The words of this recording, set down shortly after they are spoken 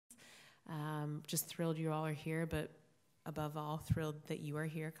Just thrilled you all are here, but above all, thrilled that you are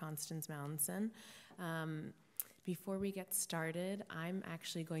here, Constance Mallinson. Before we get started, I'm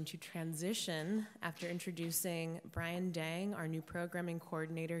actually going to transition after introducing Brian Dang, our new programming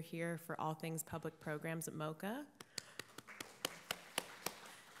coordinator here for all things public programs at MOCA.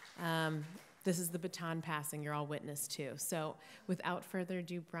 This is the baton passing you're all witness to. So without further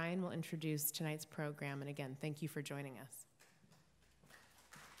ado, Brian will introduce tonight's program. And again, thank you for joining us.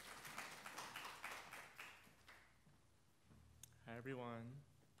 Hi, everyone.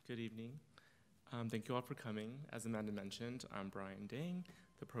 Good evening. Thank you all for coming. As Amanda mentioned, I'm Brian Dang,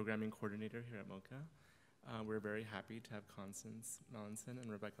 the programming coordinator here at MOCA. We're very happy to have Constance Mallinson and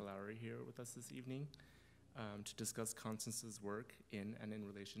Rebecca Lowery here with us this evening to discuss Constance's work in and in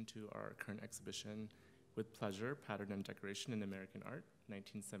relation to our current exhibition, With Pleasure, Pattern and Decoration in American Art,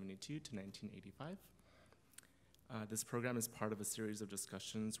 1972 to 1985. This program is part of a series of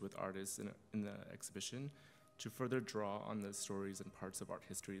discussions with artists in the exhibition to further draw on the stories and parts of art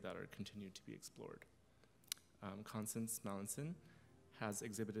history that are continued to be explored. Constance Mallinson has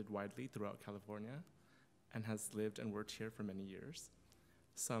exhibited widely throughout California and has lived and worked here for many years.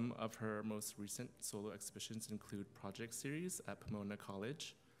 Some of her most recent solo exhibitions include Project Series at Pomona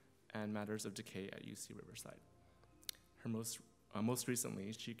College and Matters of Decay at UC Riverside. Her most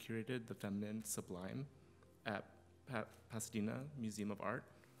recently, she curated the feminine Sublime at Pasadena Museum of Art.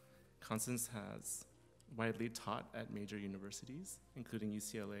 Constance has widely taught at major universities, including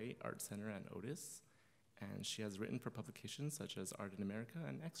UCLA, Art Center, and Otis, and she has written for publications such as Art in America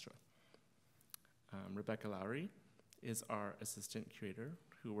and Extra. Rebecca Lowery is our assistant curator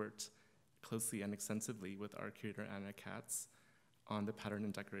who worked closely and extensively with our curator Anna Katz on the Pattern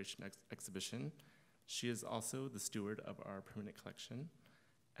and Decoration exhibition. She is also the steward of our permanent collection,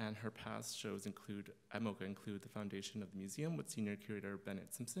 and her past shows at MOCA include the foundation of the museum with senior curator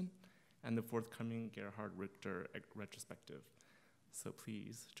Bennett Simpson and the forthcoming Gerhard Richter retrospective. So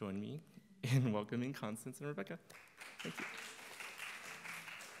please join me in welcoming Constance and Rebecca. Thank you.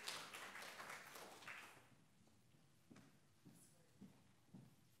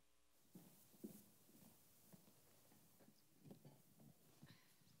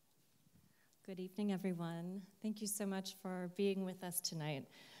 Good evening, everyone. Thank you so much for being with us tonight.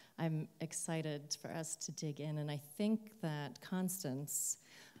 I'm excited for us to dig in, and I think that Constance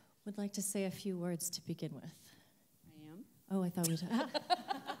would like to say a few words to begin with. I am? Oh, I thought we'd...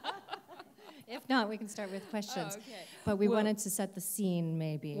 If not, we can start with questions. Oh, okay. But we wanted to set the scene,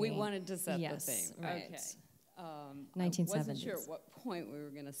 maybe. We wanted to set yes, the theme. Right. Okay. 1970s. I wasn't sure at what point we were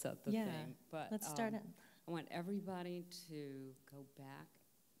going to set the theme, but let's start it. I want everybody to go back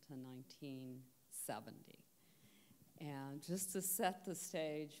to 1970, and just to set the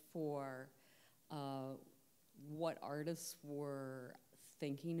stage for what artists were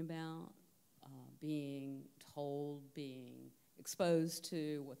thinking about, being told, being exposed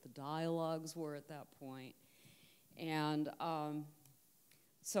to, what the dialogues were at that point. And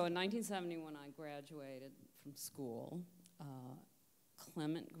so in 1970, when I graduated from school,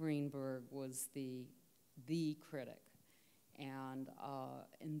 Clement Greenberg was the critic. And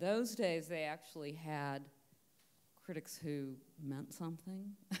in those days, they actually had critics who meant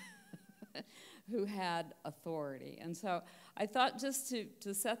something, who had authority. And so I thought just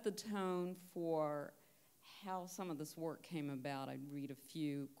to set the tone for how some of this work came about, I'd read a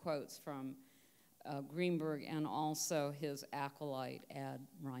few quotes from Greenberg and also his acolyte, Ad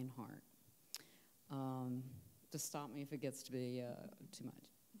Reinhardt. Just stop me if it gets to be too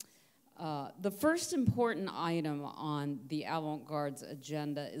much. The first important item on the avant-garde's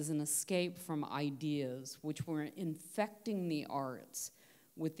agenda is an escape from ideas which were infecting the arts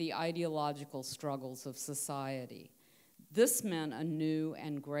with the ideological struggles of society. This meant a new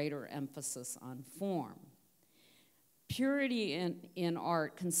and greater emphasis on form. Purity in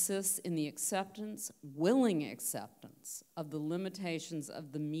art consists in the acceptance, willing acceptance, of the limitations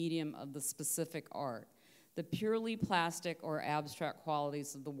of the medium of the specific art. The purely plastic or abstract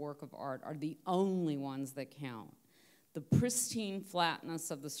qualities of the work of art are the only ones that count. The pristine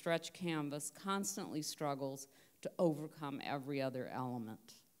flatness of the stretched canvas constantly struggles to overcome every other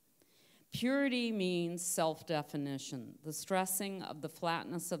element. Purity means self-definition, the stressing of the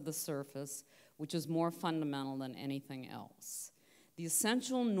flatness of the surface, which is more fundamental than anything else. The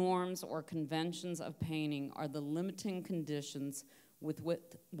essential norms or conventions of painting are the limiting conditions with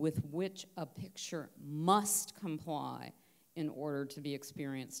which a picture must comply in order to be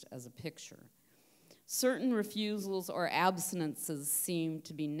experienced as a picture. Certain refusals or abstinences seem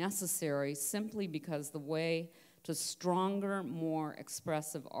to be necessary simply because the way to stronger, more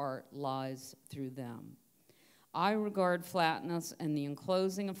expressive art lies through them. I regard flatness and the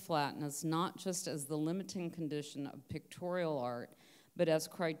enclosing of flatness not just as the limiting condition of pictorial art, but as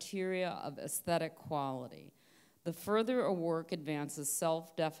criteria of aesthetic quality. The further a work advances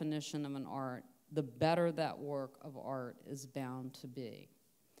self-definition of an art, the better that work of art is bound to be.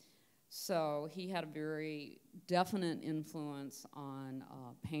 So he had a very definite influence on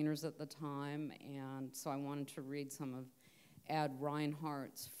painters at the time, and so I wanted to read some of Ad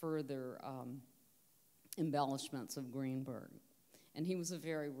Reinhardt's further embellishments of Greenberg. And he was a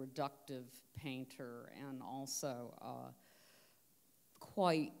very reductive painter and also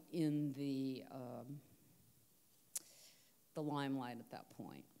quite in the limelight at that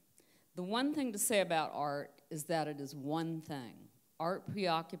point. The one thing to say about art is that it is one thing. Art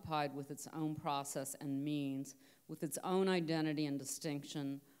preoccupied with its own process and means, with its own identity and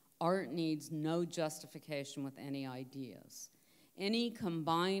distinction, art needs no justification with any ideas. Any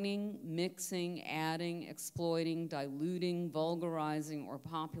combining, mixing, adding, exploiting, diluting, vulgarizing, or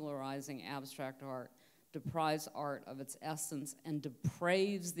popularizing abstract art deprives art of its essence and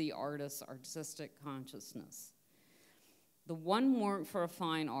depraves the artist's artistic consciousness. The one work for a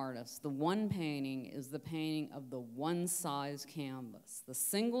fine artist, the one painting, is the painting of the one-size canvas, the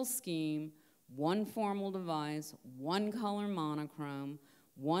single scheme, one formal device, one color monochrome,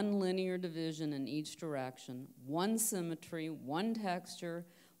 one linear division in each direction, one symmetry, one texture,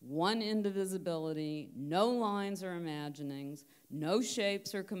 one indivisibility, no lines or imaginings, no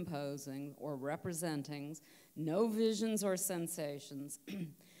shapes or composing or representings, no visions or sensations,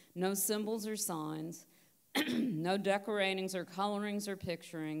 no symbols or signs, no decoratings or colorings or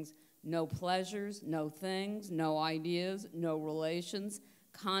picturings, no pleasures, no things, no ideas, no relations,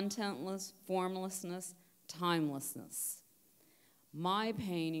 contentless, formlessness, timelessness. My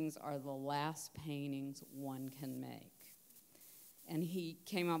paintings are the last paintings one can make. And he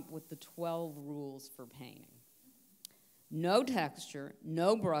came up with the 12 rules for painting. No texture,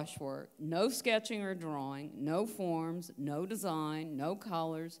 no brushwork, no sketching or drawing, no forms, no design, no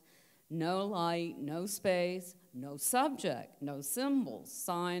colors, no light, no space, no subject, no symbols,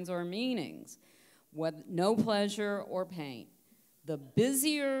 signs, or meanings, no pleasure or pain. The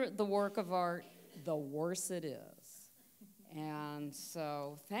busier the work of art, the worse it is. And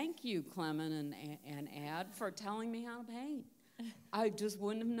so thank you, Clement and Ad, for telling me how to paint. I just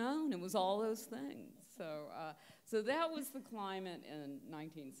wouldn't have known. It was all those things. So that was the climate in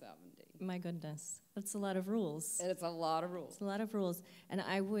 1970. My goodness, that's a lot of rules. It's a lot of rules. It's a lot of rules. And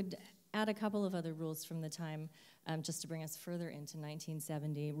I would add a couple of other rules from the time just to bring us further into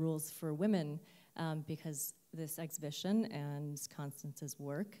 1970, rules for women, because this exhibition and Constance's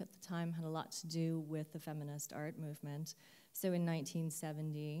work at the time had a lot to do with the feminist art movement. So in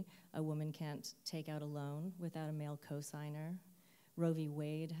 1970, a woman can't take out a loan without a male cosigner. Roe v.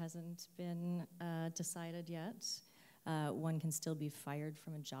 Wade hasn't been decided yet. One can still be fired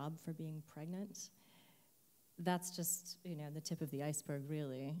from a job for being pregnant. That's just, the tip of the iceberg,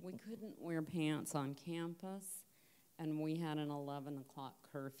 really. We couldn't wear pants on campus, and we had an 11 o'clock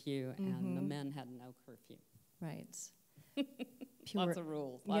curfew, and the men had no curfew. Right. Lots of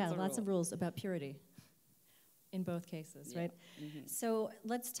rules. Lots of rules about purity in both cases, right? So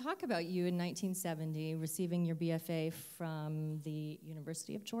let's talk about you in 1970 receiving your BFA from the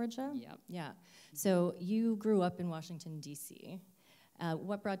University of Georgia. Yep. Yeah. So you grew up in Washington, D.C.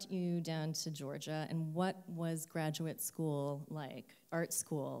 What brought you down to Georgia, and what was graduate school like, art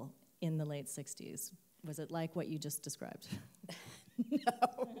school, in the late 60s? Was it like what you just described?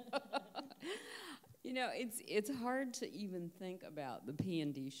 No. It's hard to even think about the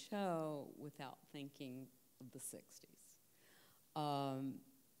P&D show without thinking of the 60s.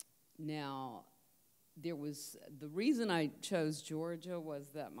 Now, the reason I chose Georgia was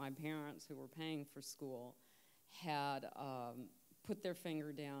that my parents, who were paying for school, had put their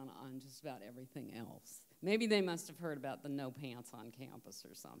finger down on just about everything else. Maybe they must have heard about the no pants on campus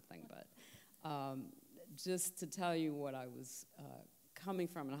or something, but just to tell you what I was coming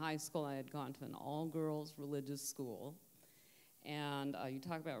from in high school, I had gone to an all-girls religious school, and you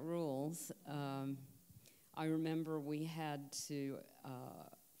talk about rules. I remember we had to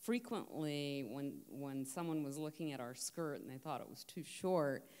frequently, when someone was looking at our skirt and they thought it was too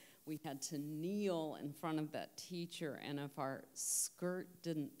short, we had to kneel in front of that teacher, and if our skirt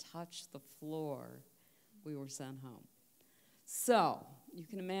didn't touch the floor, we were sent home. So you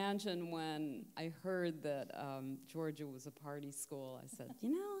can imagine when I heard that Georgia was a party school, I said, I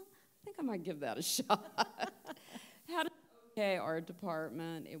think I might give that a shot. Had an okay art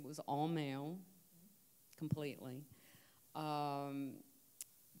department. It was all male, completely.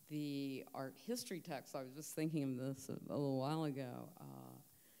 The art history text, I was just thinking of this a little while ago,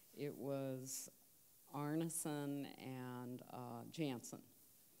 it was Arneson and Jansen.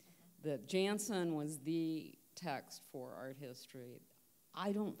 That Jansen was the text for art history.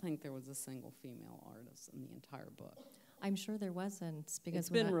 I don't think there was a single female artist in the entire book. I'm sure there wasn't, because it's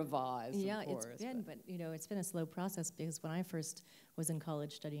been revised. Yeah, of course, it's been, but you know, it's been a slow process, because when I first was in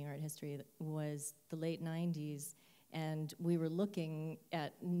college studying art history, it was the late 90s, and we were looking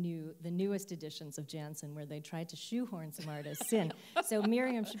at the newest editions of Jansen, where they tried to shoehorn some artists in. So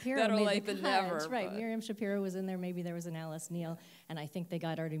Miriam Shapiro Better made late the than cut. never, Right, but Miriam Shapiro was in there. Maybe there was an Alice Neal, and I think they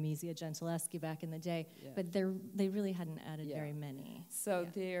got Artemisia Gentileschi back in the day. Yeah. But they really hadn't added very many. So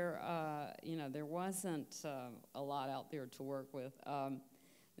there, you know, there wasn't a lot out there to work with.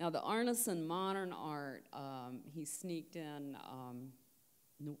 Now the Arneson modern art, he sneaked in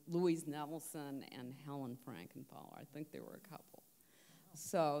Louise Nevelson and Helen Frankenthaler. I think there were a couple.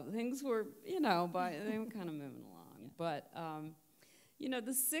 So things were, you know, they were kind of moving along. But, you know,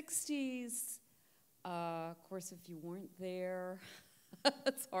 the 60s, of course, if you weren't there,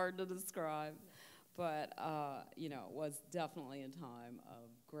 it's hard to describe. But, you know, it was definitely a time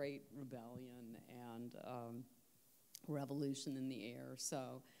of great rebellion and revolution in the air.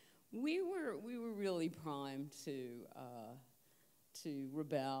 So we were really primed to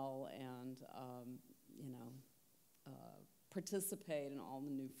rebel and, you know, participate in all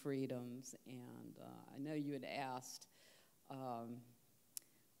the new freedoms. And I know you had asked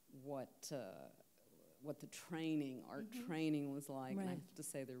what the training, art training was like. Right. And I have to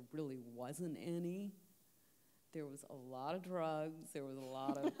say there really wasn't any. There was a lot of drugs. There was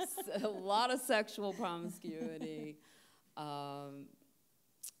a lot of sexual promiscuity. A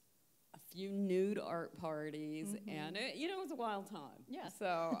few nude art parties, and you know, it was a wild time. Yeah.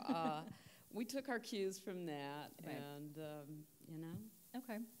 So we took our cues from that, Right. and you know,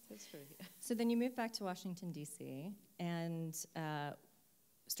 Okay. history. So then you moved back to Washington, D.C., and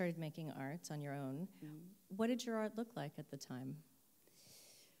started making art on your own. What did your art look like at the time?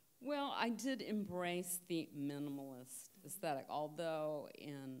 Well, I did embrace the minimalist aesthetic, although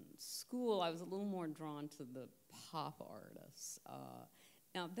in school I was a little more drawn to the pop artists.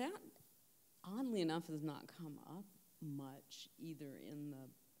 Now that, oddly enough, has not come up much either in the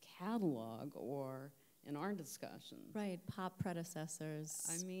catalog or in our discussions. Right, pop predecessors.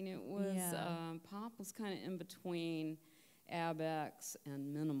 I mean, it was, pop was kind of in between Abex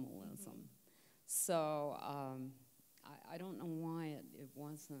and minimalism. So I don't know why it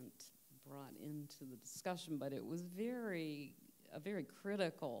wasn't brought into the discussion, but it was a very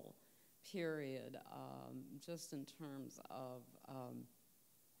critical period, just in terms of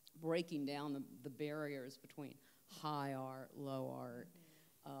breaking down the barriers between high art, low art,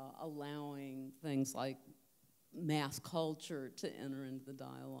 allowing things like mass culture to enter into the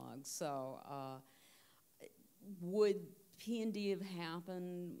dialogue. So would P&D have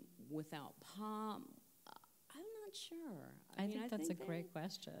happened without pop? I'm not sure. I think that's a great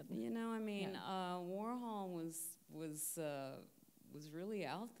question. You know, I mean, Warhol was really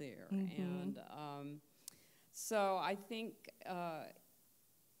out there, and so I think,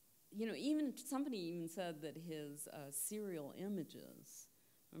 you know, even somebody even said that his serial images,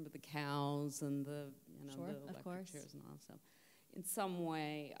 remember the cows and the, you know, the electric chairs and all that stuff, in some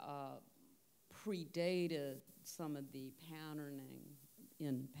way predated some of the patterning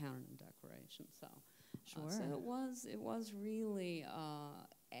in pattern and decoration. So, so it was really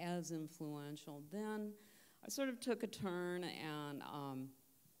as influential. Then I sort of took a turn and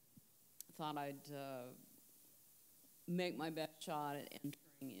thought I'd make my best shot at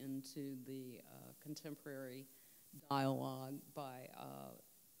entering into the contemporary dialogue by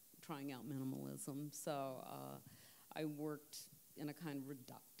trying out minimalism. So I worked in a kind of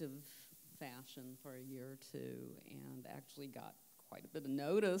reductive fashion for a year or two and actually got quite a bit of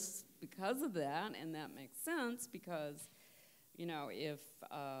notice because of that, and that makes sense because, you know, if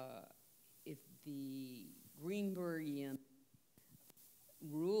the Greenbergian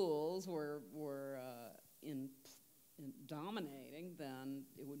rules were in dominating, then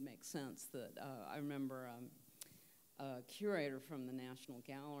it would make sense that I remember a curator from the National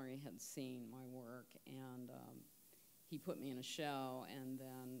Gallery had seen my work, and he put me in a show, and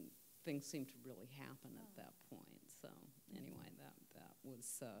then things seemed to really happen at that point. So anyway, that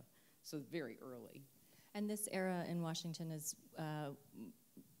was so very early. And this era in Washington is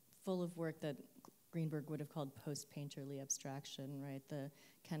full of work that Greenberg would have called post-painterly abstraction, right? The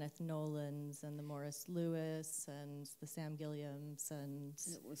Kenneth Nolans and the Morris Lewis and the Sam Gilliams and...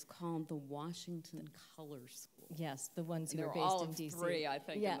 It was called the Washington Color School. Yes, the ones who were based all in D.C. Three, I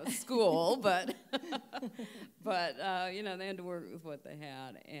think, in the school, but you know, they had to work with what they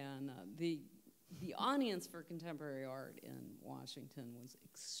had. And the audience for contemporary art in Washington was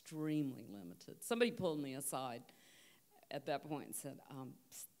extremely limited. Somebody pulled me aside at that point and said,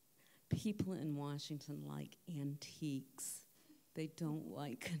 people in Washington like antiques. They don't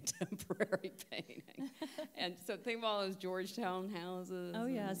like contemporary painting. And so think of all those Georgetown houses. Oh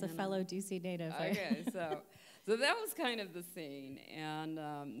yeah, as a fellow DC native. Okay, so that was kind of the scene. And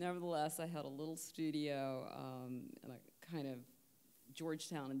nevertheless, I had a little studio in a kind of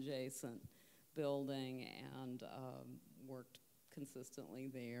Georgetown adjacent building, and worked consistently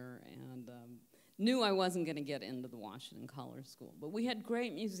there, and knew I wasn't going to get into the Washington Color School. But we had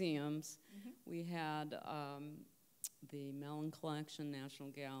great museums. We had the Mellon Collection, National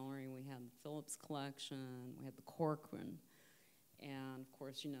Gallery. We had the Phillips Collection. We had the Corcoran. And, of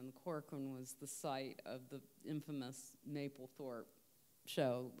course, you know, the Corcoran was the site of the infamous Mapplethorpe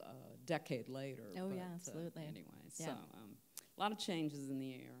show a decade later. Oh, but, yeah, absolutely. Anyway, Yeah. so a lot of changes in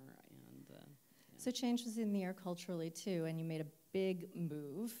the air. And So changes in the air culturally, too, and you made a big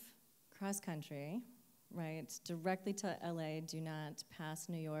move cross-country, right, directly to LA. Do not pass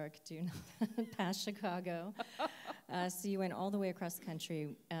New York. Do not pass Chicago. So you went all the way across the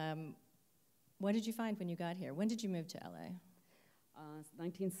country. What did you find when you got here? When did you move to LA?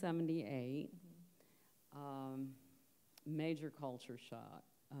 1978. Major culture shock.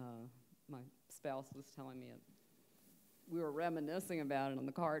 My spouse was telling me we were reminiscing about it on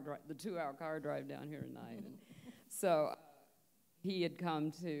the 2-hour car drive down here tonight. And so he had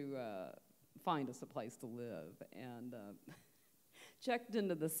come to find us a place to live, and checked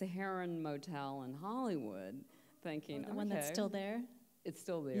into the Saharan Motel in Hollywood, thinking, the one that's still there? It's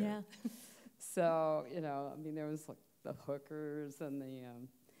still there. Yeah. So, you know, I mean, there was like the hookers and the,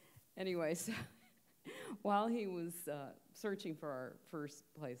 anyway, so while he was searching for our first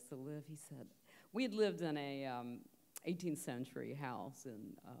place to live, he said, we had lived in a 18th century house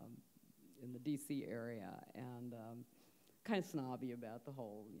in the DC area, and kind of snobby about the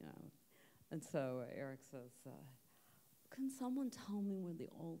whole, you know. And so Eric says, can someone tell me where the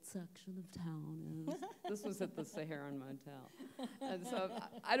old section of town is? This was at the Saharan Motel. And so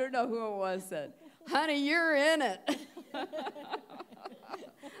I don't know who it was said, honey, you're in it.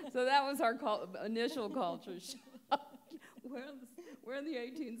 So that was our initial culture shock. We're in the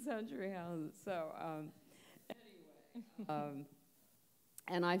 18th century houses. So anyway,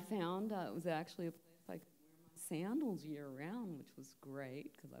 and I found it was actually a place I could wear my sandals year round, which was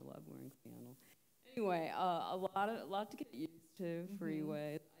great because I love wearing sandals. Anyway, a lot to get used to,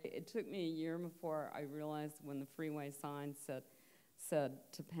 freeways. It took me a year before I realized when the freeway sign said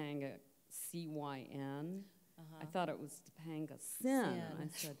Topanga CYN. I thought it was Topanga Sin. I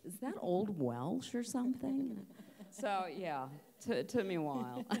said, is that Old Welsh or something? So, yeah, it took me a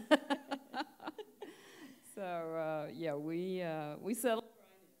while. So, yeah, we settled.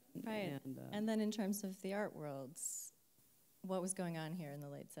 Right. And then in terms of the art worlds, what was going on here in the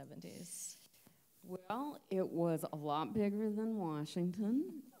late 70s? Well, it was a lot bigger than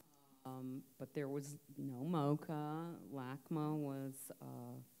Washington, but there was no MOCA. LACMA was,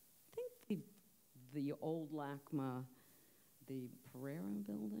 I think the old LACMA, the Pereira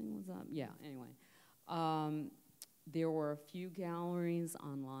building was up. Yeah, anyway. There were a few galleries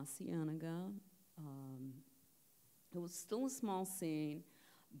on La Cienega. It was still a small scene.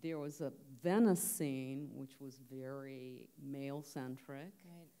 There was a Venice scene, which was very male-centric.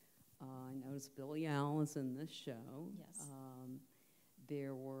 Right. I noticed Billy Al is in this show. Yes.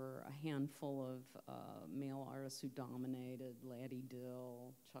 There were a handful of male artists who dominated: Laddie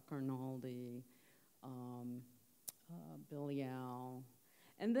Dill, Chuck Arnoldi, Billy Al.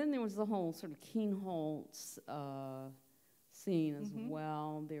 And then there was the whole sort of Keenholz scene as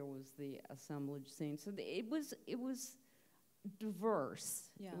well. There was the assemblage scene. So it was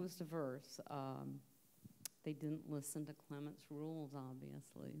diverse. Yeah. It was diverse. They didn't listen to Clement's rules,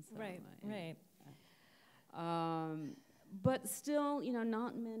 obviously. So, right. But still, you know,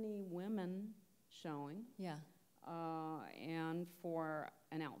 not many women showing. Yeah. And for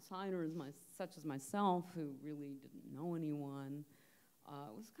an outsider such as myself, who really didn't know anyone,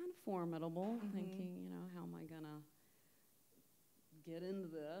 it was kind of formidable, thinking, you know, how am I gonna get into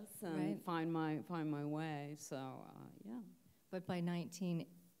this and find my way? So, yeah. But by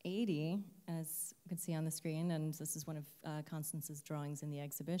 1980, as you can see on the screen, and this is one of Constance's drawings in the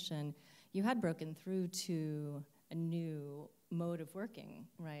exhibition, you had broken through to a new mode of working,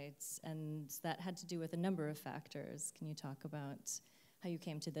 right? And that had to do with a number of factors. Can you talk about how you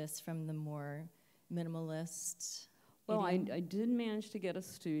came to this from the more minimalist? Well, I did manage to get a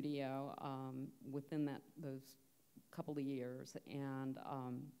studio within those couple of years, and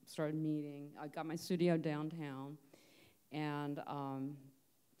started meeting. I got my studio downtown, and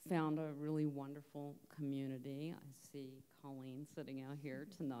found a really wonderful community. I see Colleen sitting out here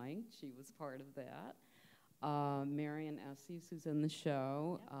tonight. She was part of that. Marion Estes, who's in the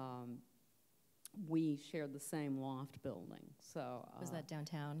show, we shared the same loft building. So was that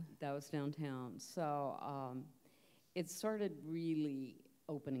downtown? That was downtown. So it started really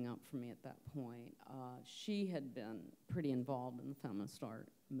opening up for me at that point. She had been pretty involved in the feminist art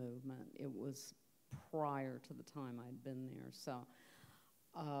movement. It was prior to the time I'd been there. So,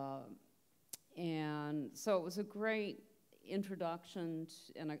 and so it was a great introduction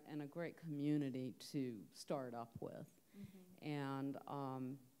and a great community to start up with. Mm-hmm. And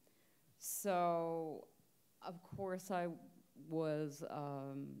so, of course, I was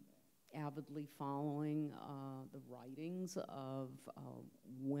avidly following the writings of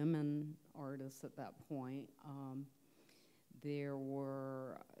women artists at that point. There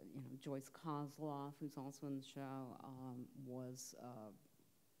were, Joyce Kozloff, who's also in the show, was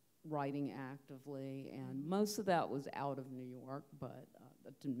writing actively, and most of that was out of New York, but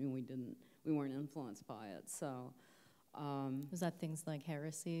that didn't mean we weren't influenced by it. So. Was that things like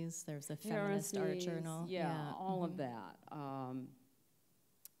Heresies? There's a feminist art journal. Yeah, all of that.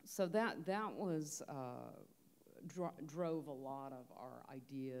 So that was drove a lot of our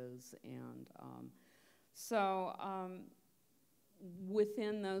ideas, and so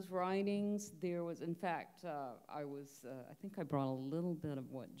within those writings, there was, in fact, I think I brought a little bit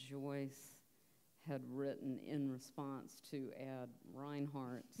of what Joyce had written in response to Ad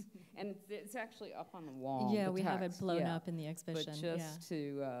Reinhardt's, and it's actually up on the wall. Yeah, the we text. have it blown up in the exhibition. But just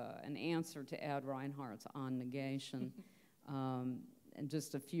to an answer to Ad Reinhardt's on negation, and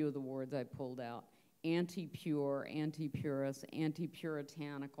just a few of the words I pulled out: anti-pure, anti-purist,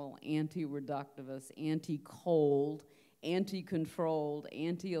 anti-puritanical, anti-reductivist, anti-cold, anti-controlled,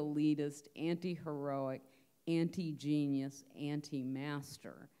 anti-elitist, anti-heroic, anti-genius,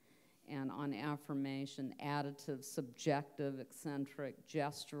 anti-master. And on affirmation, additive, subjective, eccentric,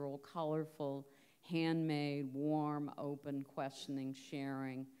 gestural, colorful, handmade, warm, open, questioning,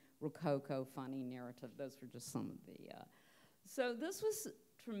 sharing, rococo, funny, narrative. Those were just some of the... So this was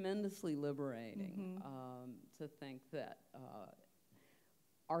tremendously liberating, to think that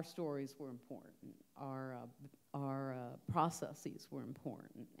our stories were important, our processes were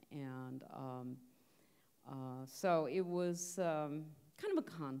important. And so it was... kind of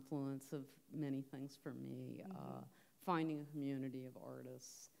a confluence of many things for me, finding a community of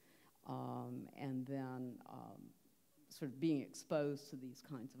artists, and then sort of being exposed to these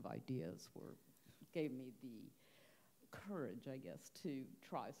kinds of ideas gave me the courage, I guess, to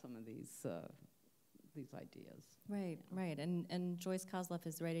try some of these ideas. Right, right. And Joyce Kozloff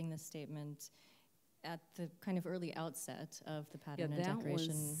is writing this statement at the kind of early outset of the pattern and decoration.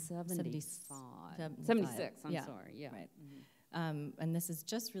 Was 76, I'm sorry, yeah. Right. And this is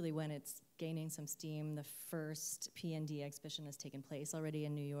just really when it's gaining some steam. The first P&D exhibition has taken place already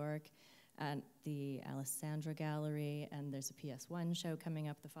in New York at the Alessandra Gallery, and there's a PS1 show coming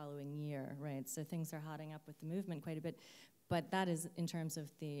up the following year, right? So things are hotting up with the movement quite a bit. But that is in terms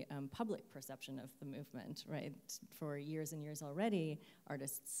of the public perception of the movement, right? For years and years already,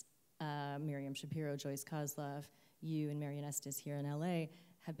 artists, Miriam Shapiro, Joyce Kozloff, you and Marion Estes here in LA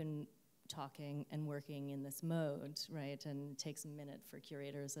have been talking and working in this mode, right? And it takes a minute for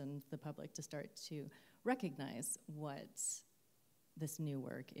curators and the public to start to recognize what this new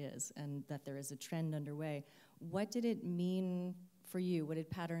work is and that there is a trend underway. What did it mean for you?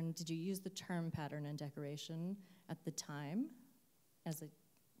 Did you use the term pattern and decoration at the time as a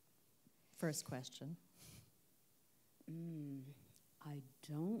first question? I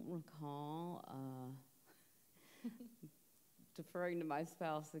don't recall. Deferring to my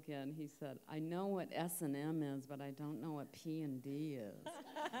spouse again, he said, I know what S&M is, but I don't know what P&D is.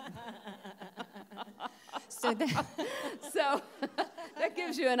 So that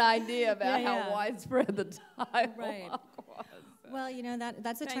gives you an idea about how widespread the dialogue was. Well,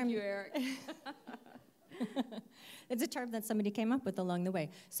 that's a term. Thank you, Eric. It's a term that somebody came up with along the way.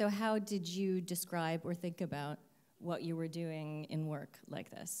 So how did you describe or think about what you were doing in work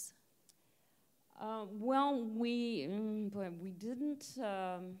like this? Well, we didn't.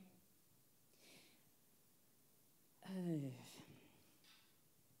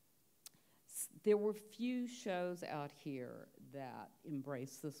 There were few shows out here that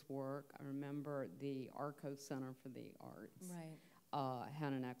embraced this work. I remember the Arco Center for the Arts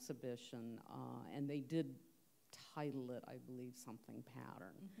had an exhibition, and they did title it, I believe, something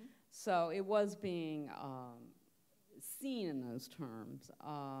pattern. So it was being seen in those terms.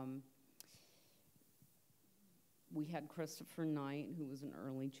 we had Christopher Knight, who was an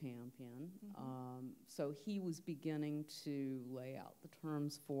early champion. So he was beginning to lay out the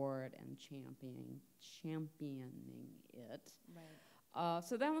terms for it and championing it. Right.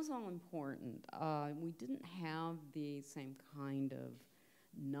 So that was all important. We didn't have the same kind of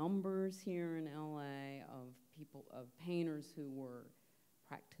numbers here in LA of people, of painters who were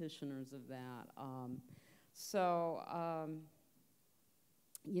practitioners of that.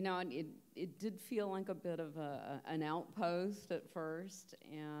 You know, it did feel like a bit of an outpost at first,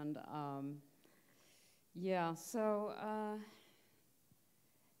 and yeah. So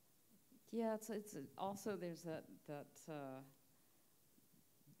yeah, it's also there's that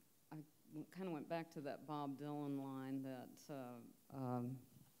I kind of went back to that Bob Dylan line that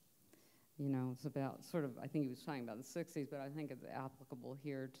you know, it's about sort of, I think he was talking about the 60s, but I think it's applicable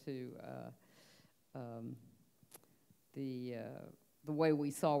here to the way we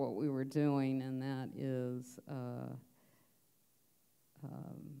saw what we were doing, and that is,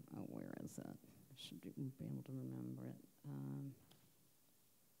 where is it? I should be able to remember it.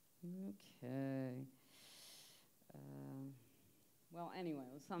 Okay. Well, anyway,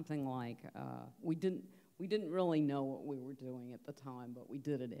 it was something like, we didn't really know what we were doing at the time, but we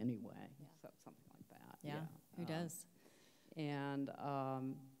did it anyway. Yeah. So something like that. Yeah. Who does? And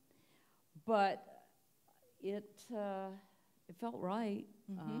but it felt right.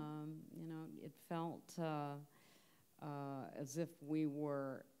 Mm-hmm. You know, it felt as if we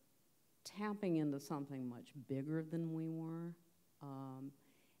were tapping into something much bigger than we were.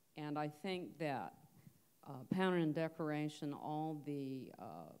 And I think that pattern and decoration, all the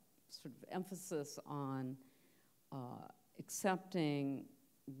sort of emphasis on accepting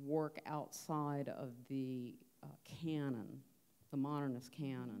work outside of the canon, the modernist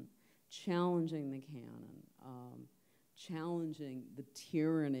canon, challenging the canon, challenging the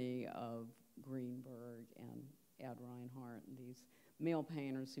tyranny of Greenberg and Ed Reinhardt and these male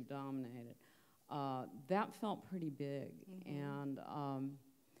painters who dominated. That felt pretty big. And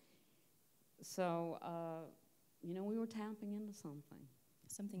so, you know, we were tapping into something.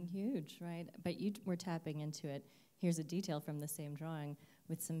 Something huge, right? But you were tapping into it. Here's a detail from the same drawing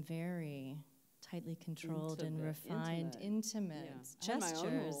with some very tightly controlled and refined, intimate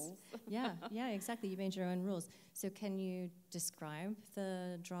gestures. Yeah, exactly. You made your own rules. So can you describe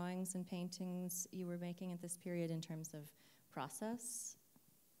the drawings and paintings you were making at this period in terms of process?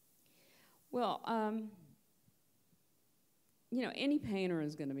 Well, you know, any painter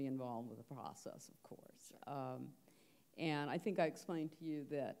is going to be involved with the process, of course. Sure. And I think I explained to you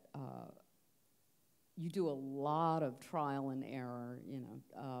that you do a lot of trial and error, you know.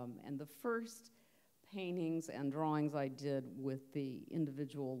 And the first paintings and drawings I did with the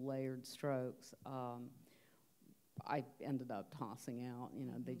individual layered strokes, I ended up tossing out, you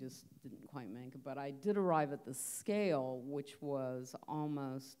know, they just didn't quite make it. But I did arrive at the scale, which was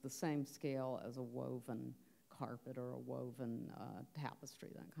almost the same scale as a woven carpet or a woven tapestry,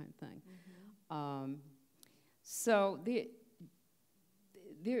 that kind of thing. So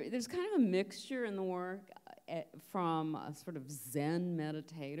there's kind of a mixture in the work from a sort of Zen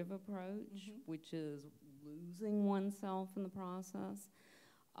meditative approach, which is losing oneself in the process,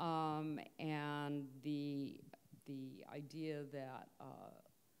 and the idea that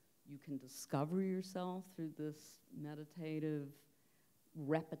you can discover yourself through this meditative,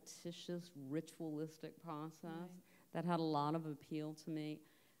 repetitious, ritualistic process. That had a lot of appeal to me.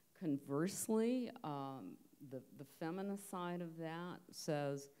 Conversely, the feminist side of that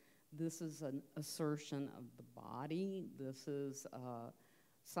says this is an assertion of the body. This is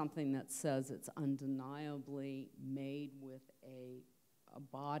something that says it's undeniably made with a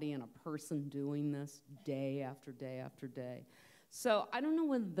body and a person doing this day after day after day. So I don't know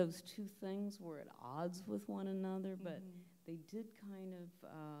whether those two things were at odds with one another, but they did kind of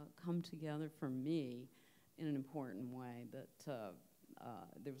come together for me in an important way, that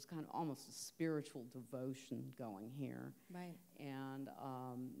there was kind of almost a spiritual devotion going here. Right. And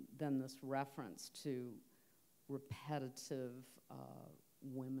then this reference to repetitive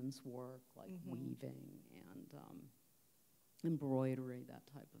women's work, like weaving and embroidery, that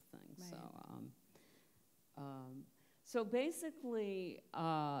type of thing. Right. So basically,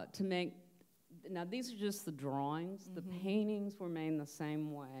 to make, now these are just the drawings. The paintings were made in the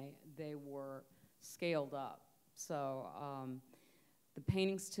same way. They were scaled up. So the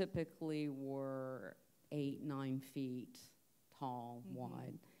paintings typically were 8-9 feet tall,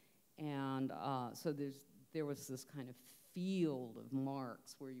 wide. And so there was this kind of field of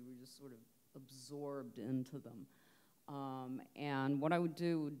marks where you were just sort of absorbed into them. And what I would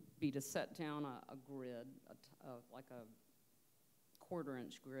do would be to set down a grid, like a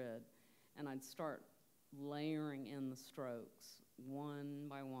 1/4-inch grid, and I'd start layering in the strokes, one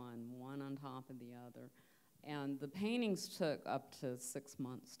by one on top of the other. And the paintings took up to 6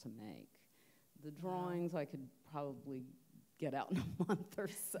 months to make. The drawings I could probably get out in a month or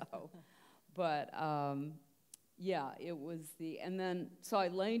so. But yeah, it was and then, so I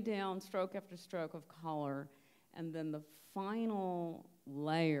laid down stroke after stroke of color, and then the final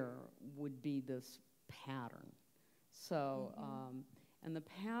layer would be this pattern. So, and the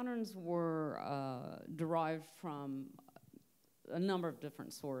patterns were derived from a number of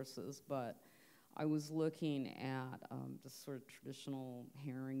different sources, but I was looking at just sort of traditional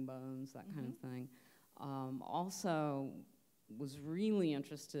herringbones, that kind of thing. Also was really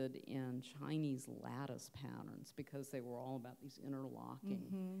interested in Chinese lattice patterns because they were all about these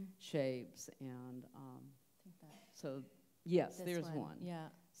interlocking shapes. And so, yes, there's one. Yeah.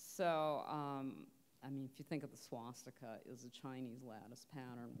 So, I mean, if you think of the swastika, it was a Chinese lattice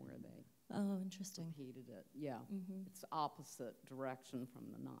pattern where they repeated it. Yeah, it's opposite direction from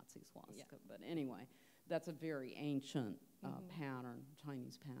the Nazi swastika. But anyway, that's a very ancient pattern,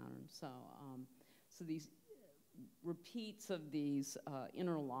 Chinese pattern. So, so these repeats of these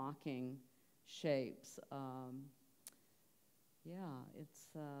interlocking shapes. Yeah,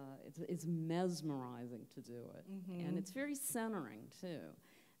 it's mesmerizing to do it, and it's very centering too.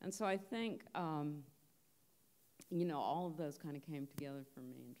 And so I think, you know, all of those kind of came together for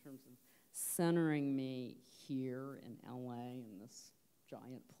me in terms of centering me here in LA in this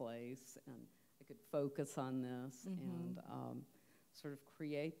giant place, and I could focus on this and sort of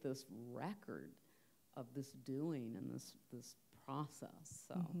create this record of this doing and this process.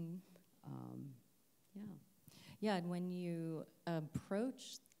 So, yeah. Yeah, and when you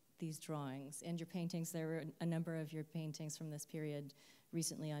approach these drawings and your paintings, there were a number of your paintings from this period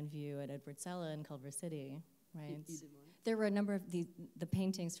recently on view at Edward Sella in Culver City, right? You did what? There were a number of the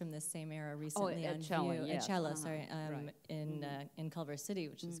paintings from this same era recently on view yes. at Cella, sorry, Right. in Culver City,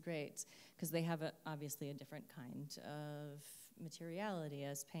 which is great because they have obviously a different kind of materiality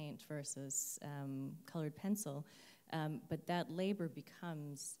as paint versus colored pencil, but that labor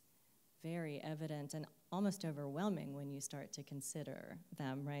becomes very evident and almost overwhelming when you start to consider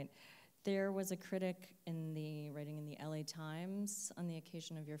them, right? There was a critic writing in the LA Times on the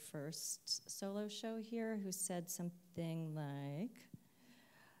occasion of your first solo show here who said something like,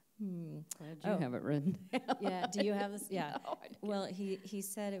 Glad you have it written down. Yeah, do you have this? Yeah. No, I didn't. Well, he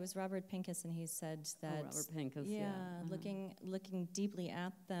said, it was Robert Pincus, and he said that, Robert Pincus, yeah. looking deeply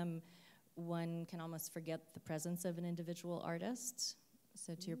at them, one can almost forget the presence of an individual artist.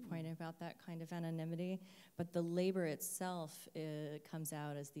 So to your point about that kind of anonymity, but the labor itself comes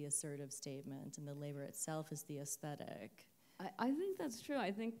out as the assertive statement, and the labor itself is the aesthetic. I think that's true.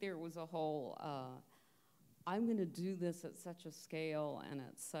 I think there was a whole, I'm going to do this at such a scale and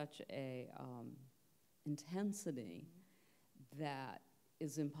at such a intensity that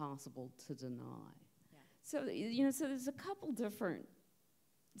is impossible to deny. Yeah. So, you know, so there's a couple different,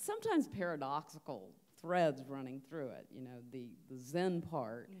 sometimes paradoxical threads running through it. You know, the Zen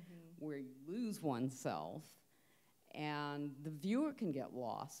part where you lose oneself, and the viewer can get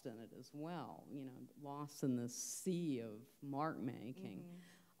lost in it as well, you know, lost in this sea of mark making.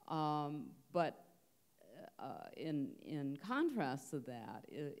 But in contrast to that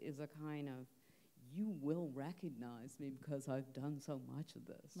is a kind of, you will recognize me because I've done so much of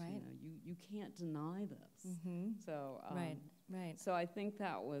this. Right. You know, you can't deny this. So Right. So I think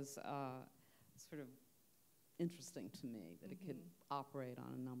that was sort of interesting to me that it could operate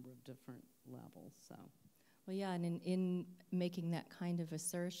on a number of different levels. So. Well, yeah, and in making that kind of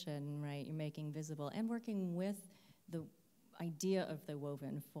assertion, right, you're making visible and working with the idea of the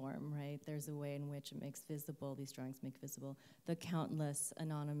woven form, right? There's a way in which it makes visible, these drawings make visible, the countless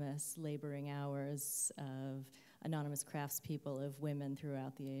anonymous laboring hours of anonymous craftspeople, of women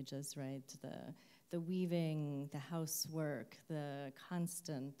throughout the ages, right? The weaving, the housework, the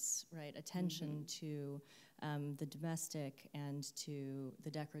constant, right, attention to the domestic and to the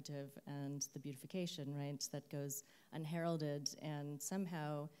decorative and the beautification, right, that goes unheralded, and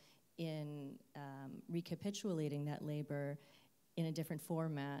somehow in recapitulating that labor in a different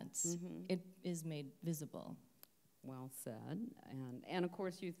format, it is made visible. Well said. And of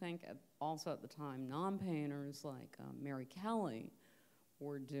course you think also at the time non-painters like Mary Kelly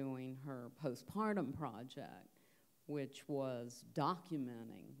were doing her postpartum project, which was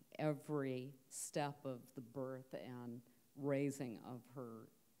documenting every step of the birth and raising of her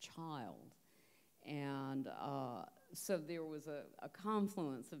child. And so there was a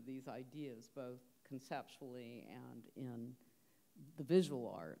confluence of these ideas, both conceptually and in the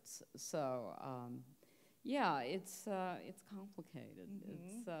visual arts. So yeah, it's complicated.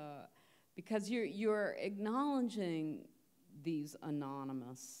 because you're acknowledging these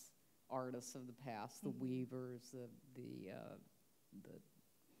anonymous artists of the past, the weavers, the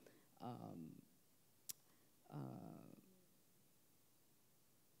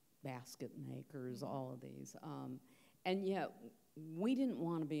basket makers, all of these, and yet we didn't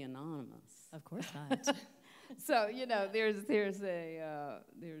want to be anonymous. Of course not. So there's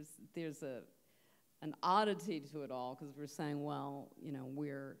an oddity to it all, because we're saying, well,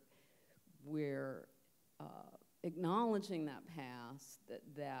 we're acknowledging that past,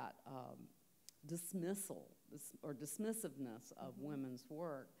 that dismissal or dismissiveness of women's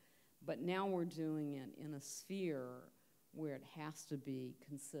work, but now we're doing it in a sphere where it has to be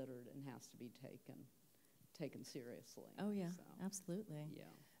considered and has to be taken seriously. Oh yeah, so, absolutely. Yeah.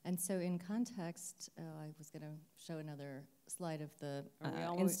 And so in context, I was going to show another slide of the Are we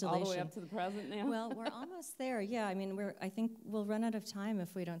all installation. all the way up to the present now? Well, we're almost there. Yeah, I mean, I think we'll run out of time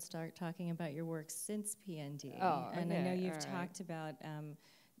if we don't start talking about your work since PND. Oh, okay. And I know you've all right. talked about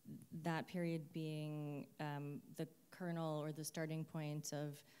that period being the kernel or the starting point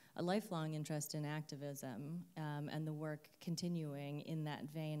of a lifelong interest in activism, and the work continuing in that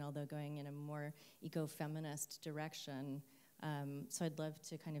vein, although going in a more eco-feminist direction. So I'd love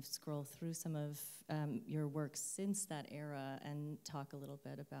to kind of scroll through some of your work since that era and talk a little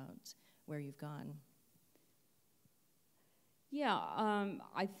bit about where you've gone. Yeah,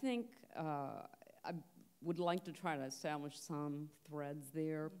 I think I would like to try to establish some threads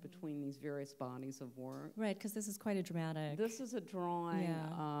there between these various bodies of work. Right, because this is quite a dramatic. This is a drawing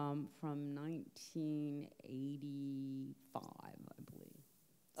Yeah. from 1985, I believe.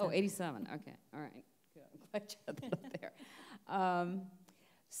 Oh, 87, okay, all right. Good. I'm glad you had that up there.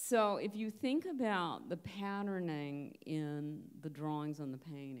 So if you think about the patterning in the drawings and the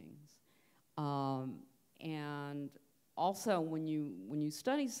paintings, and also when you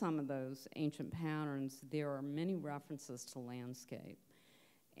study some of those ancient patterns, there are many references to landscape.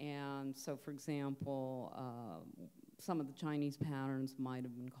 And so, for example, some of the Chinese patterns might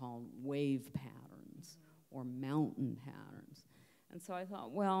have been called wave patterns or mountain patterns. And so I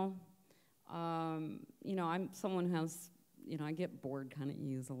thought, well, I'm someone who has, I get bored kind of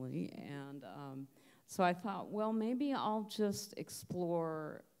easily. And so I thought, well, maybe I'll just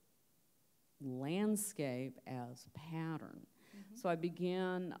explore landscape as pattern. So I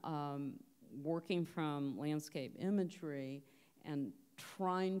began working from landscape imagery and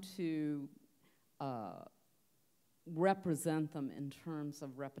trying to represent them in terms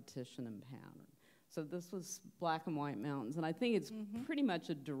of repetition and pattern. So this was black and white mountains, and I think it's pretty much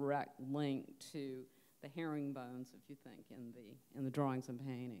a direct link to the herringbones, if you think, in the drawings and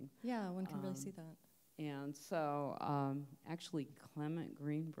painting. Yeah, one can really see that. And so, actually, Clement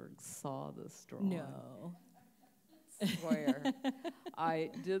Greenberg saw this drawing. No. Swear.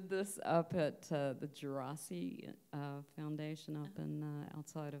 I did this up at the Jurassic Foundation up in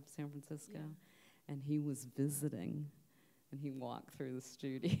outside of San Francisco, and he was visiting, and he walked through the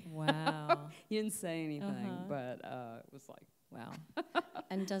studio. Wow. He didn't say anything, but it was like, wow.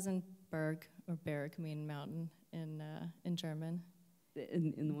 And doesn't Berg or Berg mean mountain in German?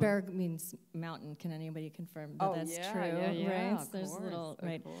 in the Berg means mountain. Can anybody confirm that that's true? Yeah, right? of There's course, a little of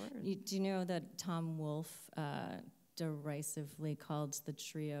right. course. Do you know that Tom Wolfe derisively called the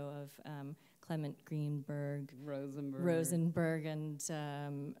trio of Clement Greenberg, Rosenberg, and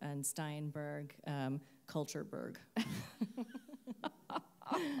Steinberg Cultureberg.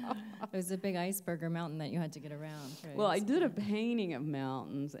 It was a big iceberg or mountain that you had to get around. Right? Well, I did a painting of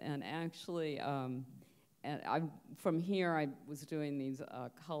mountains, and actually, from here I was doing these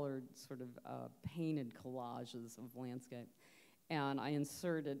colored sort of painted collages of landscape, and I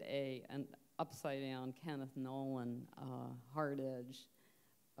inserted an upside down Kenneth Nolan hard edge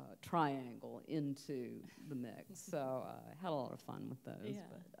triangle into the mix. So I had a lot of fun with those. Yeah.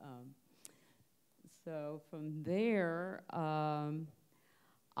 But, so from there,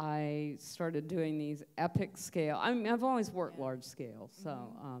 I started doing these epic scale. I mean, I've always worked large scale,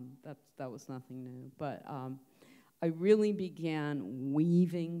 so that was nothing new. But I really began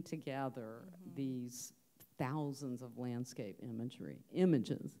weaving together these thousands of landscape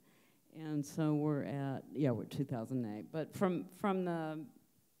images. And so we're 2008. But from the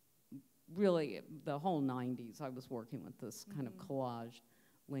really the whole 90s, I was working with this kind of collage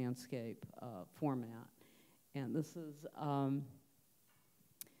landscape format. And this is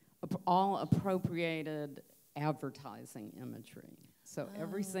all appropriated advertising imagery. So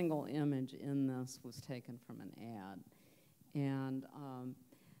every single image in this was taken from an ad. And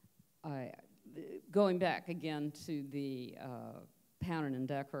going back again to the pattern and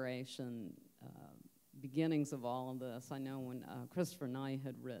decoration beginnings of all of this. I know when Christopher Knight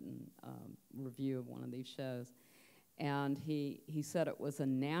had written a review of one of these shows, and he said it was a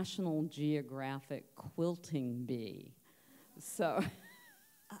National Geographic quilting bee. So,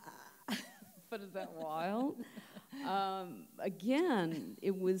 but is that wild? Again,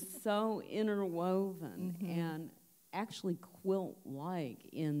 it was so interwoven and actually quilt-like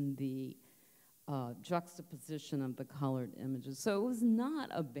in the juxtaposition of the colored images. So it was not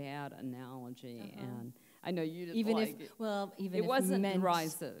a bad analogy, and I know you didn't even like if, it. well, even it if wasn't meant,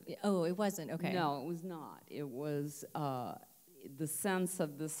 derisive. Oh, it wasn't, okay. No, it was not. It was the sense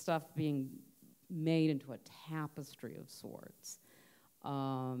of this stuff being made into a tapestry of sorts.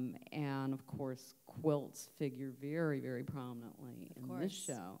 And of course, quilts figure very, very prominently in this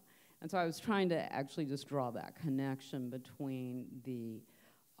show. And so I was trying to actually just draw that connection between the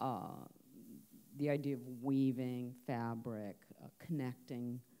idea of weaving fabric,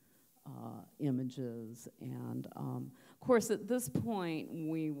 connecting images, and of course at this point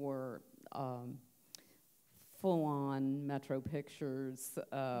we were full-on Metro Pictures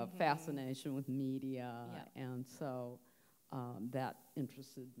fascination with media, and so that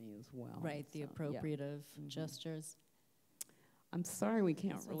interested me as well. Right, the appropriative gestures. I'm sorry we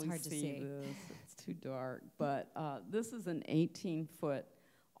can't really hard to see see. this. It's too dark. But this is an 18-foot,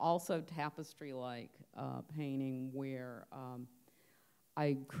 also tapestry-like painting where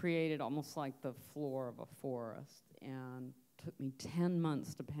I created almost like the floor of a forest, and took me 10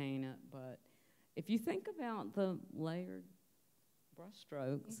 months to paint it. But if you think about the layered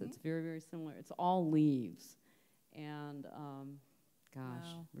brushstrokes, it's very, very similar. It's all leaves. And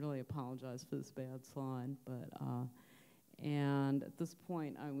gosh, really apologize for this bad slide, but and at this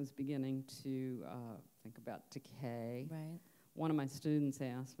point I was beginning to think about decay. Right. One of my students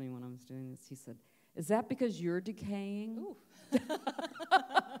asked me when I was doing this, he said, "Is that because you're decaying?" Ooh. That's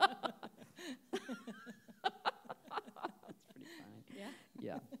pretty funny. Yeah.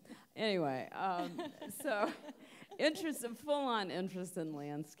 Yeah. Anyway, so full-on interest in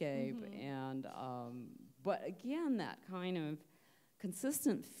landscape, and but again, that kind of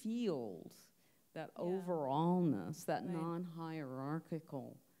consistent field, that overallness, that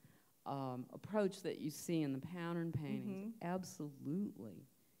non-hierarchical approach that you see in the pattern paintings absolutely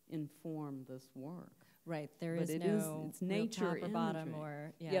inform this work. Right, there But is it no it's nature top or bottom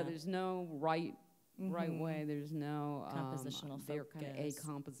imagery. or, There's no right way, there's no compositional they're kind of focus.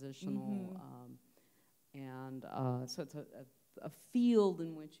 acompositional, and so it's a field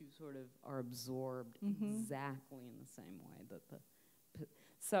in which you sort of are absorbed exactly in the same way that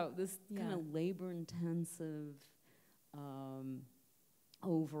so this kind of labor-intensive,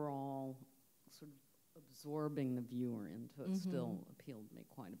 overall sort of absorbing the viewer into it still appealed to me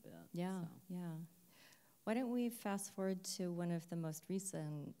quite a bit. Yeah, so. Why don't we fast forward to one of the most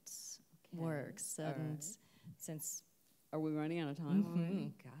recent works, and since are we running out of time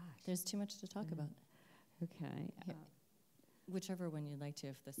already? Gosh, there's too much to talk about. Okay. Whichever one you'd like to,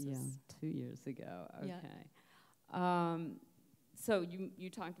 if this is 2 years ago. Okay. Yeah. So you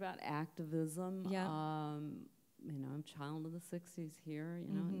talked about activism. Yeah. You know, I'm a child of the '60s here.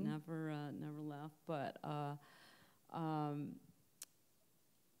 You know, never left. But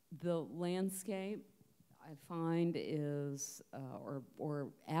the landscape, I find, is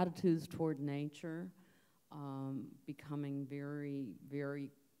or attitudes toward nature becoming very,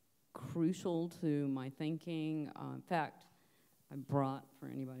 very crucial to my thinking. In fact, I brought, for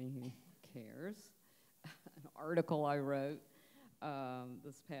anybody who cares, an article I wrote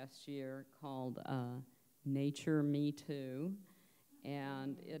this past year called Nature Me Too,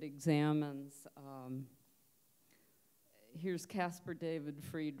 and it examines, here's Caspar David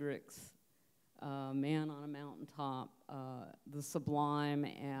Friedrich's Man on a Mountaintop, the sublime,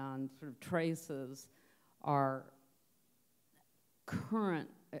 and sort of traces our current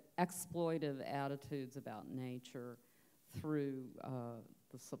exploitive attitudes about nature through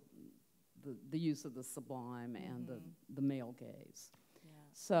the use of the sublime and the male gaze. Yeah.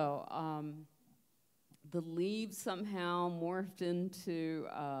 So the leaves somehow morphed into,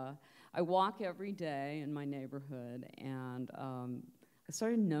 I walk every day in my neighborhood, and I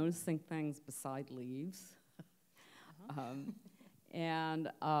started noticing things beside leaves. And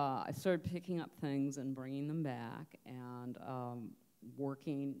I started picking up things and bringing them back, and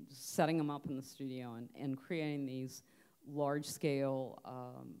working, setting them up in the studio, and creating these large-scale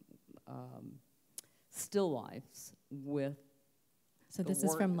still lifes with. So this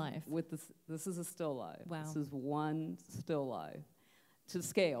is from life. With this is a still life. Wow. This is one still life to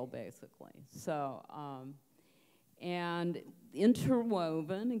scale, basically. So, And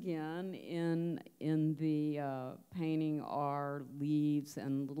interwoven, again, in the painting are leaves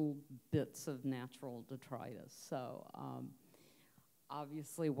and little bits of natural detritus. So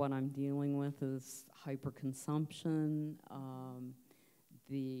obviously what I'm dealing with is hyperconsumption.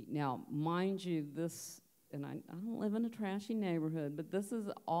 Now, mind you, this, and I don't live in a trashy neighborhood, but this is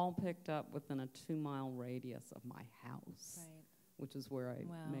all picked up within a 2-mile radius of my house, Right. which is where I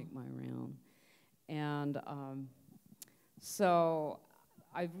Wow. make my round. And so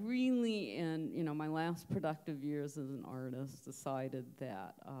I've really, in my last productive years as an artist, decided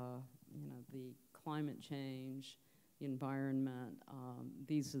that the climate change, the environment,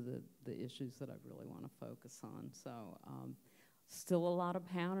 these are the issues that I really want to focus on. So still a lot of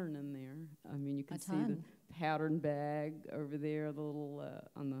pattern in there. I mean, you can see the pattern bag over there, the little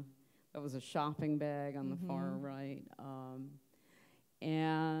that was a shopping bag on the far right,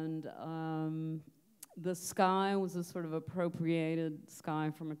 and the sky was a sort of appropriated sky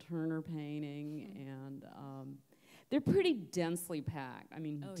from a Turner painting, and they're pretty densely packed. I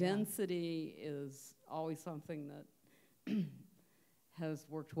mean, density is always something that has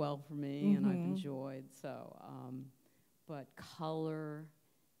worked well for me and I've enjoyed. So, but color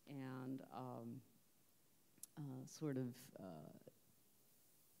and sort of,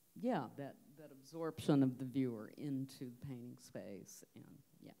 that absorption of the viewer into the painting space, and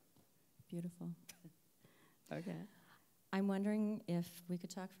Beautiful. Okay. I'm wondering if we could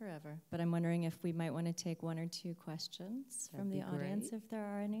talk forever, but I'm wondering if we might want to take 1 or 2 questions from the audience, if there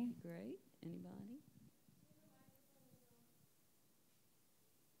are any. Great. Anybody?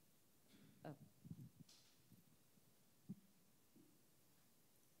 Oh.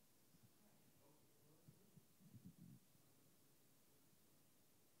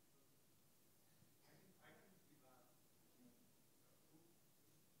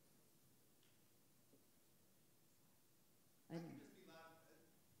 I can just be loud.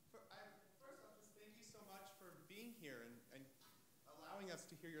 First off, just thank you so much for being here and allowing us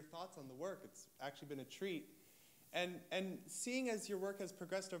to hear your thoughts on the work. It's actually been a treat. And seeing as your work has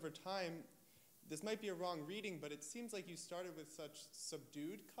progressed over time, this might be a wrong reading, but it seems like you started with such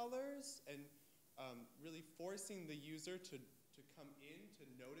subdued colors and really forcing the user to come in to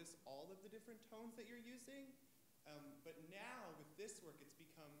notice all of the different tones that you're using. But now with this work, it's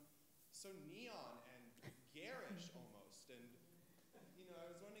become so neon and garish almost. And I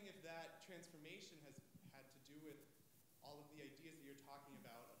was wondering if that transformation has had to do with all of the ideas that you're talking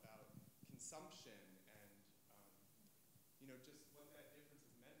about consumption and just what that difference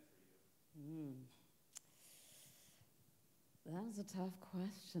has meant for you. That was a tough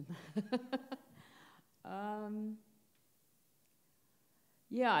question.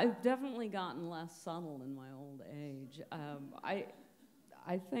 Yeah, I've definitely gotten less subtle in my old age.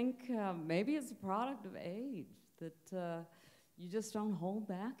 I think maybe it's a product of age that you just don't hold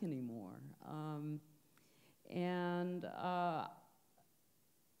back anymore.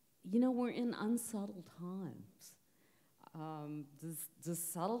 We're in unsettled times. Does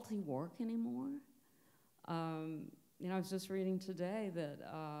subtlety work anymore? I was just reading today that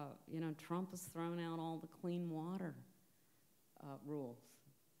Trump has thrown out all the clean water rules.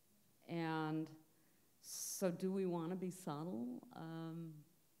 And so do we want to be subtle?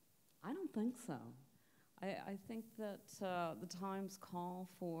 I don't think so. I think that the times call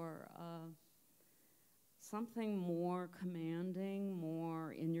for something more commanding,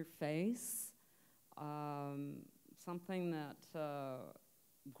 more in your face, something that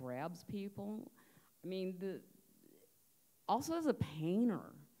grabs people. I mean, also as a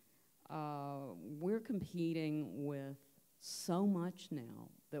painter, we're competing with so much now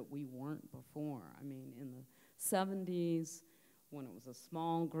that we weren't before. I mean, in the 70s, when it was a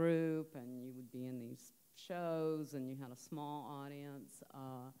small group and you would be in these shows and you had a small audience,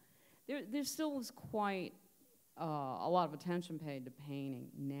 there still was quite a lot of attention paid to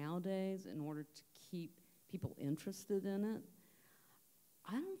painting. Nowadays, in order to keep people interested in it,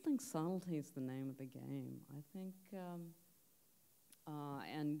 I don't think subtlety is the name of the game. I think,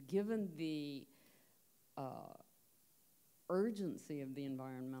 and given the urgency of the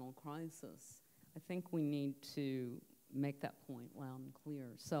environmental crisis, I think we need to make that point loud and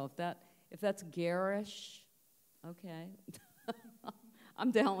clear. So if that's garish, okay,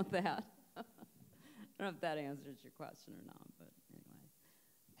 I'm down with that. I don't know if that answers your question or not, but anyway.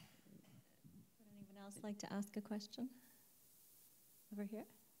 Would anyone else like to ask a question? Over here.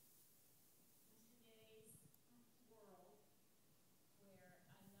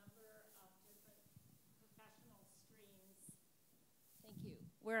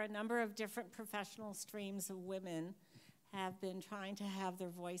 Where a number of different professional streams of women have been trying to have their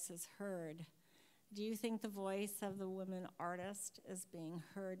voices heard. do you think the voice of the women artist is being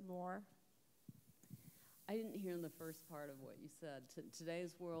heard more? I didn't hear the first part of what you said.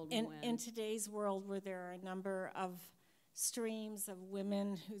 Today's world, in today's world, where there are a number of streams of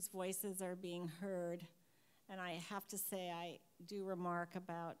women whose voices are being heard, and I have to say I do remark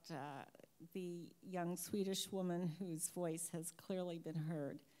about the young Swedish woman whose voice has clearly been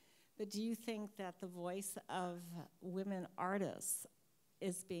heard. But do you think that the voice of women artists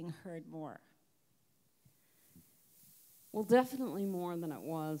is being heard more? Well, definitely more than it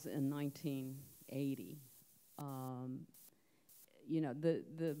was in 1980. You know,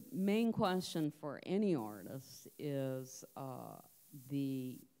 the main question for any artist is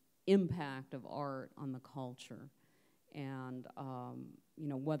the impact of art on the culture, and you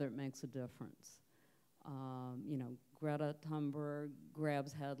know, whether it makes a difference. You know, Greta Thunberg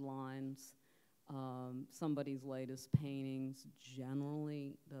grabs headlines. Somebody's latest paintings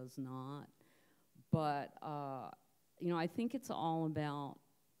generally does not. But you know, I think it's all about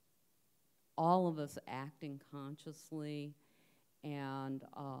all of us acting consciously and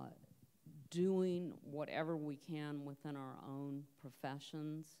doing whatever we can within our own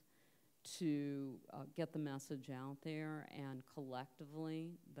professions to get the message out there, and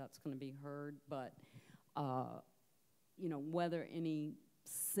collectively that's going to be heard. But you know, whether any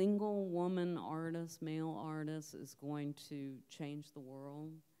single woman artist, male artist, is going to change the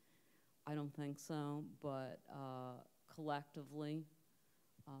world, I don't think so. But collectively,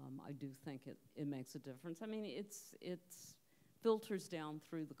 I do think it makes a difference. I mean, it's filters down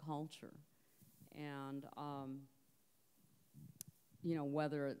through the culture, and you know,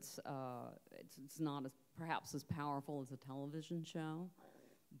 whether it's not as perhaps as powerful as a television show,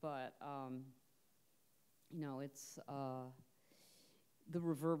 but you know, it's the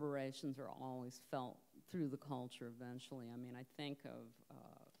reverberations are always felt through the culture eventually. I mean, I think of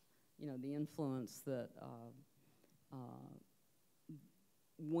you know, the influence that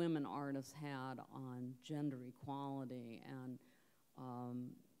women artists had on gender equality and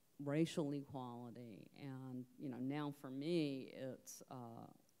racial equality, and you know, now for me it's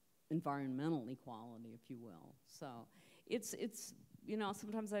environmental equality, if you will. So it's you know,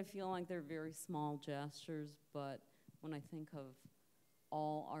 sometimes I feel like they're very small gestures, but when I think of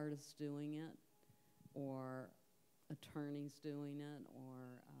all artists doing it, or attorneys doing it,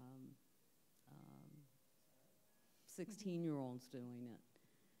 or 16-year-olds doing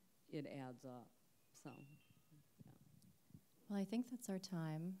it, it adds up. So, yeah. Well, I think that's our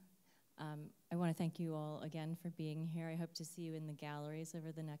time. I want to thank you all again for being here. I hope to see you in the galleries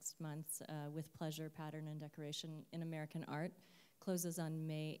over the next months. With Pleasure, Pattern and Decoration in American Art closes on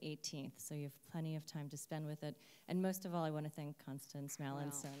May 18th, so you have plenty of time to spend with it. And most of all, I want to thank Constance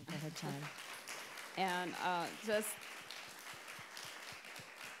Mallinson for her time. And just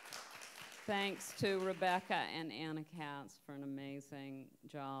thanks to Rebecca and Anna Katz for an amazing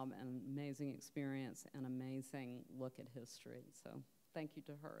job and amazing experience and amazing look at history. So thank you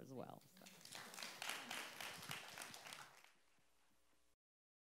to her as well.